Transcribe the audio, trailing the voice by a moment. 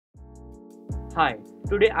Hi,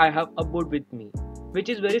 today I have a board with me, which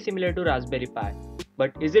is very similar to Raspberry Pi.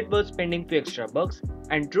 But is it worth spending few extra bucks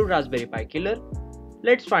and true Raspberry Pi killer?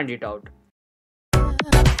 Let's find it out.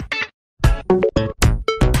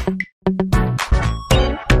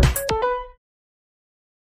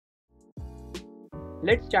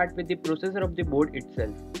 Let's start with the processor of the board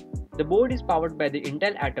itself. The board is powered by the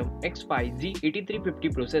Intel Atom X5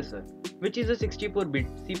 Z8350 processor, which is a 64-bit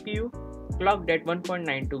CPU clocked at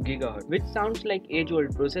 1.92 GHz, which sounds like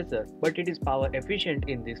age-old processor, but it is power efficient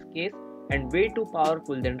in this case and way too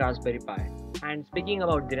powerful than Raspberry Pi. And speaking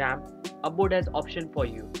about the RAM, a board has option for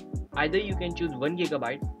you. Either you can choose 1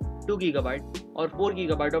 GB, 2 GB or 4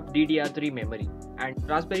 GB of DDR3 memory, and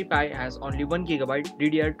Raspberry Pi has only 1 GB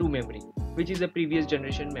DDR2 memory, which is a previous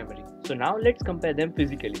generation memory. So now let's compare them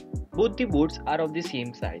physically. Both the boards are of the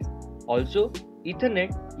same size. Also,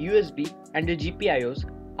 Ethernet, USB and the GPIOs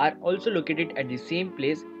are also located at the same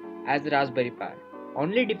place as the Raspberry Pi.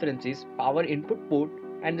 Only difference is power input port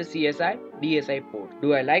and the CSI DSI port.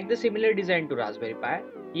 Do I like the similar design to Raspberry Pi?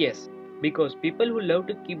 Yes, because people who love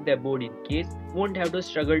to keep their board in case won't have to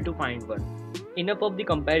struggle to find one. Enough of the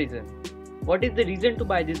comparison. What is the reason to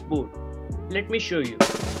buy this board? Let me show you.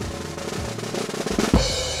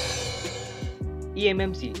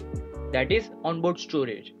 eMMC, that is onboard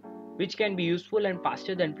storage, which can be useful and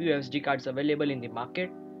faster than few SD cards available in the market,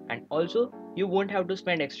 and also you won't have to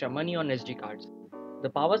spend extra money on SD cards. The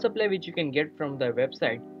power supply which you can get from the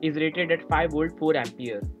website is rated at 5V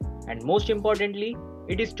 4A, and most importantly,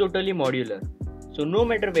 it is totally modular. So no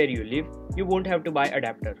matter where you live, you won't have to buy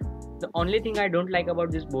adapter. The only thing I don't like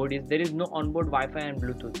about this board is there is no onboard Wi-Fi and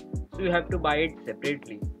Bluetooth, so you have to buy it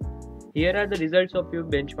separately. Here are the results of few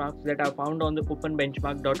benchmarks that are found on the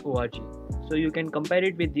openbenchmark.org, so you can compare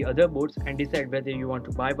it with the other boards and decide whether you want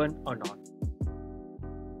to buy one or not.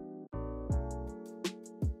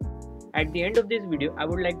 At the end of this video, I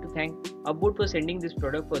would like to thank Upboard for sending this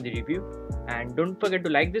product for the review, and don't forget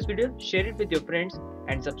to like this video, share it with your friends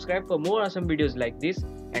and subscribe for more awesome videos like this,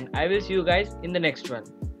 and I will see you guys in the next one.